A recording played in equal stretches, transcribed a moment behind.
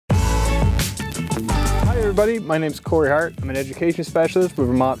everybody, my name is Corey Hart. I'm an education specialist with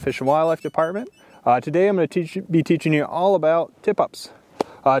Vermont Fish and Wildlife Department. Today I'm going to be teaching you all about tip-ups.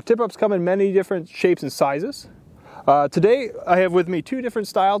 Tip-ups come in many different shapes and sizes. Today I have with me two different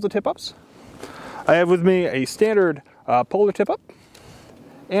styles of tip-ups. I have with me a standard polar tip-up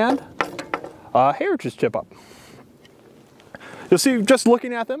and a heritage tip-up. You'll see just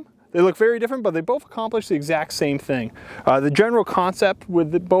looking at them, they look very different, but they both accomplish the exact same thing. The general concept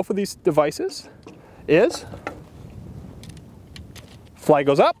with both of these devices is fly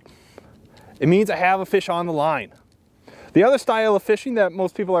goes up, it means I have a fish on the line. The other style of fishing that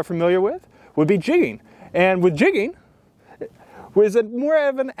most people are familiar with would be jigging. And with jigging, is more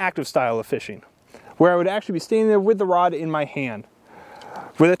of an active style of fishing, where I would actually be standing there with the rod in my hand.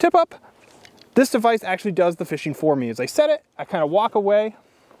 With a tip-up, this device actually does the fishing for me. As I set it, I kind of walk away,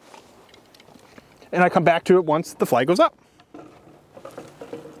 and I come back to it once the fly goes up.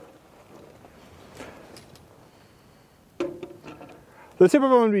 The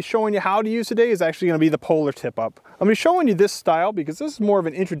tip-up I'm going to be showing you how to use today is actually going to be the polar tip-up. I'm going to be showing you this style because this is more of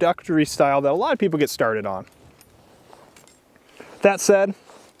an introductory style that a lot of people get started on. That said,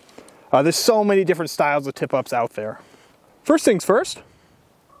 there's so many different styles of tip-ups out there. First things first,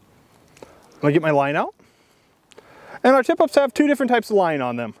 I'm going to get my line out. And our tip-ups have two different types of line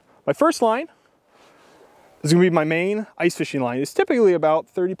on them. My first line is going to be my main ice fishing line. It's typically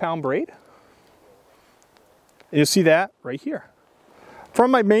about 30-pound braid. And you'll see that right here. From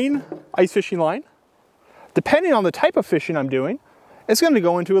my main ice fishing line, depending on the type of fishing I'm doing, it's going to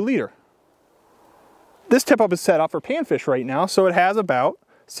go into a leader. This tip-up is set up for panfish right now, so it has about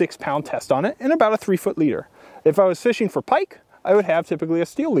 6-pound test on it and about a 3-foot leader. If I was fishing for pike, I would have typically a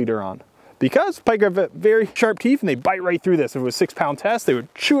steel leader on. Because pike have very sharp teeth and they bite right through this. If it was 6-pound test, they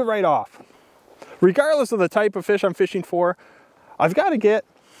would chew it right off. Regardless of the type of fish I'm fishing for, I've got to get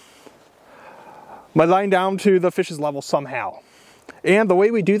my line down to the fish's level somehow. And the way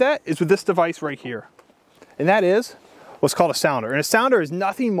we do that is with this device right here. And that is what's called a sounder. And a sounder is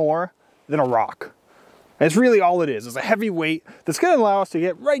nothing more than a rock. And it's really all it is. It's a heavy weight that's going to allow us to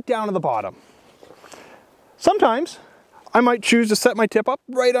get right down to the bottom. Sometimes I might choose to set my tip up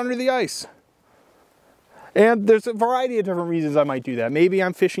right under the ice. And there's a variety of different reasons I might do that. Maybe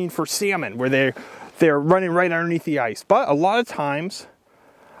I'm fishing for salmon where they're running right underneath the ice. But a lot of times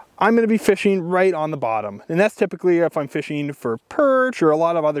I'm going to be fishing right on the bottom. And that's typically if I'm fishing for perch or a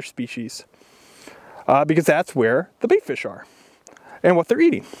lot of other species. Because that's where the bait fish are and what they're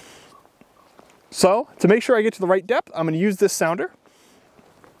eating. So to make sure I get to the right depth, I'm going to use this sounder.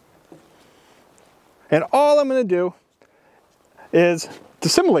 And all I'm going to do is to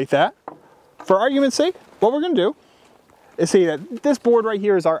simulate that. For argument's sake, what we're going to do is say that this board right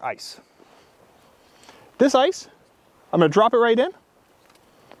here is our ice. This ice, I'm going to drop it right in.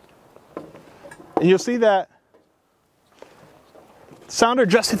 And you'll see that sounder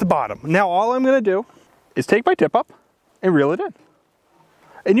just hit the bottom. Now all I'm going to do is take my tip up and reel it in.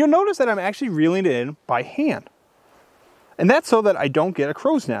 And you'll notice that I'm actually reeling it in by hand. And that's so that I don't get a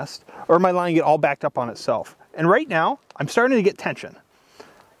crow's nest or my line get all backed up on itself. And right now, I'm starting to get tension.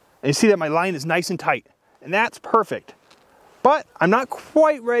 And you see that my line is nice and tight. And that's perfect. But I'm not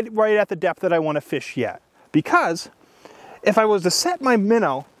quite right at the depth that I want to fish yet. Because if I was to set my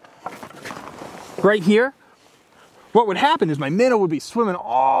minnow right here, what would happen is my minnow would be swimming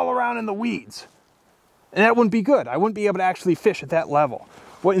all around in the weeds. And that wouldn't be good. I wouldn't be able to actually fish at that level.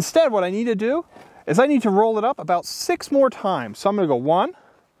 Instead, what I need to do is I need to roll it up about 6 more times. So I'm going to go 1,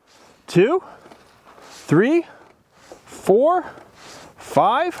 2, 3, 4,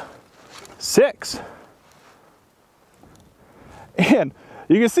 5, 6. And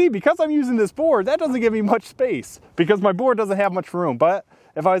you can see, because I'm using this board, that doesn't give me much space because my board doesn't have much room. But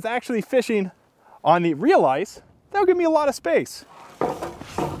if I was actually fishing on the real ice, that would give me a lot of space.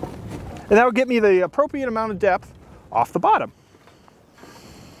 And that would get me the appropriate amount of depth off the bottom.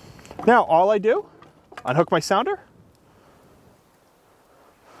 Now, all I do, unhook my sounder.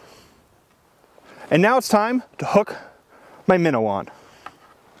 And now it's time to hook my minnow on.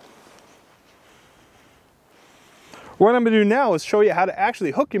 What I'm going to do now is show you how to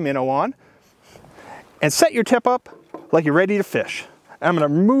actually hook your minnow on and set your tip up like you're ready to fish. And I'm going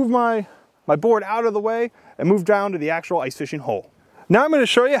to move my board out of the way and move down to the actual ice fishing hole. Now I'm going to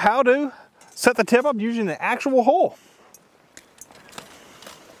show you how to set the tip up using the actual hole.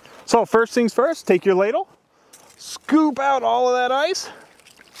 So first things first, take your ladle, scoop out all of that ice,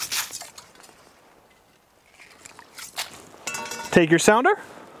 take your sounder,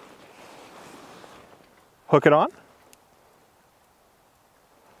 hook it on,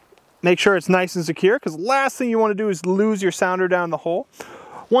 make sure it's nice and secure, because the last thing you want to do is lose your sounder down the hole.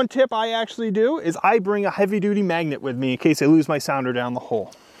 One tip I actually do is I bring a heavy duty magnet with me in case I lose my sounder down the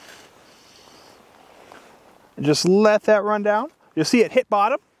hole. And just let that run down. You'll see it hit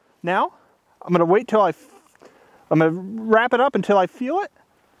bottom. Now, I'm gonna wait till I'm gonna wrap it up until I feel it.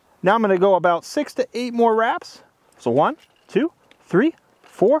 Now I'm gonna go about 6 to 8 more wraps. So 1, 2, 3,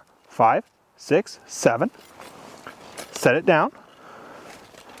 4, 5, 6, 7. Set it down.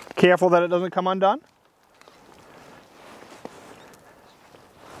 Careful that it doesn't come undone.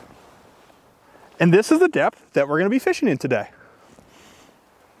 And this is the depth that we're going to be fishing in today.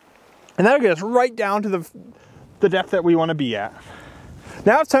 And that'll get us right down to the depth that we want to be at.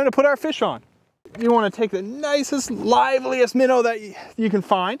 Now it's time to put our fish on. You want to take the nicest, liveliest minnow that you can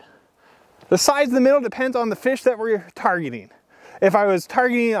find. The size of the minnow depends on the fish that we're targeting. If I was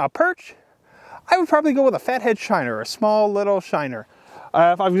targeting a perch, I would probably go with a fathead shiner, a small little shiner.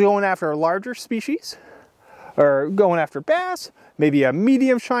 If I was going after a larger species, or going after bass, maybe a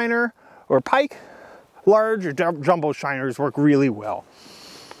medium shiner or pike. Large or jumbo shiners work really well.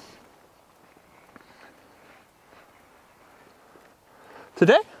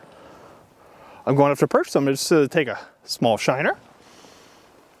 Today, I'm going after perch, so I'm just going to take a small shiner.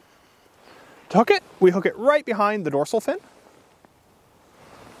 To hook it, we hook it right behind the dorsal fin.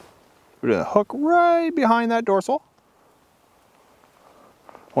 We're going to hook right behind that dorsal.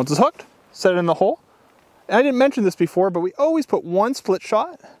 Once it's hooked, set it in the hole. And I didn't mention this before, but we always put one split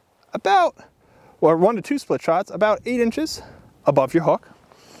shot about, or 1 to 2 split shots about 8 inches above your hook.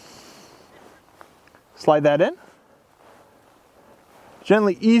 Slide that in.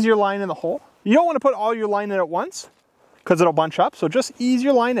 Gently ease your line in the hole. You don't want to put all your line in at once because it'll bunch up, so just ease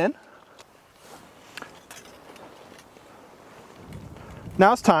your line in.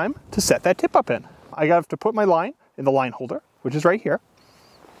 Now it's time to set that tip up in. I have to put my line in the line holder, which is right here.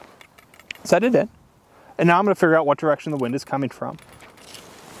 Set it in. And now I'm going to figure out what direction the wind is coming from.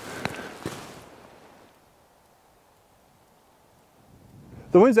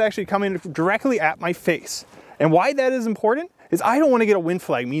 The wind's actually coming directly at my face. And why that is important is I don't want to get a wind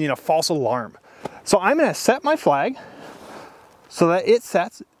flag, meaning a false alarm. So I'm going to set my flag so that it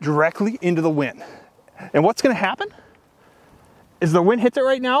sets directly into the wind. And what's going to happen is the wind hits it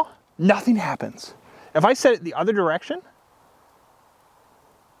right now, nothing happens. If I set it the other direction,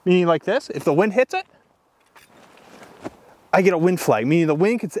 meaning like this, if the wind hits it, I get a wind flag, meaning the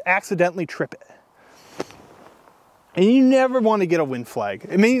wind could accidentally trip it. And you never want to get a wind flag.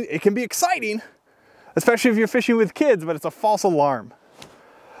 I mean, it can be exciting, especially if you're fishing with kids, but it's a false alarm.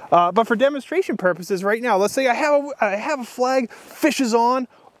 But for demonstration purposes right now, let's say I have a flag, fish is on,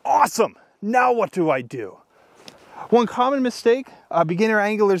 awesome. Now what do I do? One common mistake beginner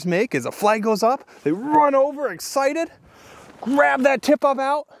anglers make is a flag goes up, they run over excited, grab that tip up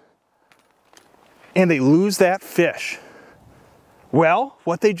out, and they lose that fish. Well,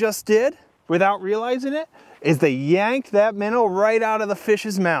 what they just did, without realizing it, is they yanked that minnow right out of the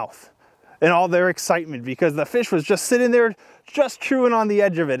fish's mouth in all their excitement because the fish was just sitting there just chewing on the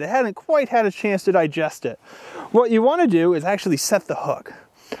edge of it. It hadn't quite had a chance to digest it. What you want to do is actually set the hook.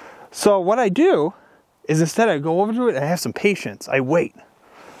 So what I do is instead I go over to it and I have some patience. I wait.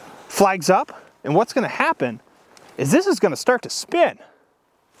 Flag's up, and what's going to happen is this is going to start to spin.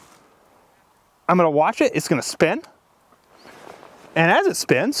 I'm going to watch it. It's going to spin. And as it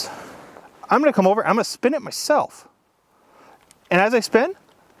spins, I'm going to come over, I'm going to spin it myself. And as I spin,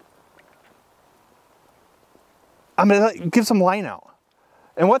 I'm going to give some line out.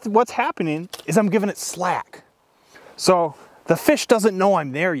 And what's happening is I'm giving it slack. So the fish doesn't know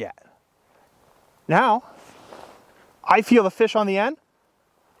I'm there yet. Now, I feel the fish on the end.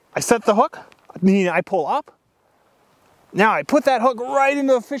 I set the hook, meaning I pull up. Now I put that hook right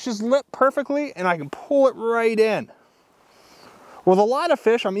into the fish's lip perfectly, and I can pull it right in. With a lot of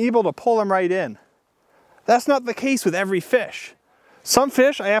fish, I'm able to pull them right in. That's not the case with every fish. Some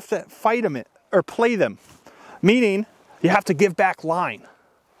fish, I have to fight them or play them, meaning you have to give back line.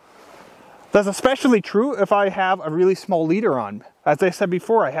 That's especially true if I have a really small leader on. As I said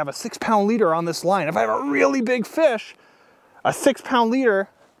before, I have a 6-pound leader on this line. If I have a really big fish, a 6-pound leader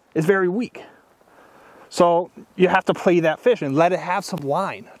is very weak. So you have to play that fish and let it have some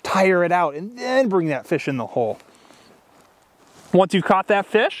line, tire it out, and then bring that fish in the hole. Once you've caught that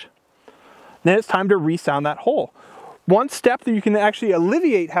fish, then it's time to resound that hole. One step that you can actually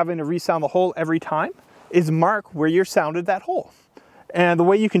alleviate having to resound the hole every time is mark where you sounded that hole. And the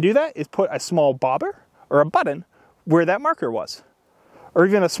way you can do that is put a small bobber or a button where that marker was. Or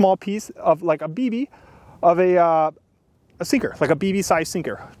even a small piece of like a BB of a sinker, like a BB size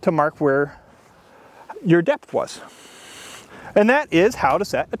sinker to mark where your depth was. And that is how to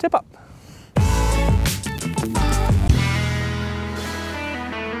set a tip up.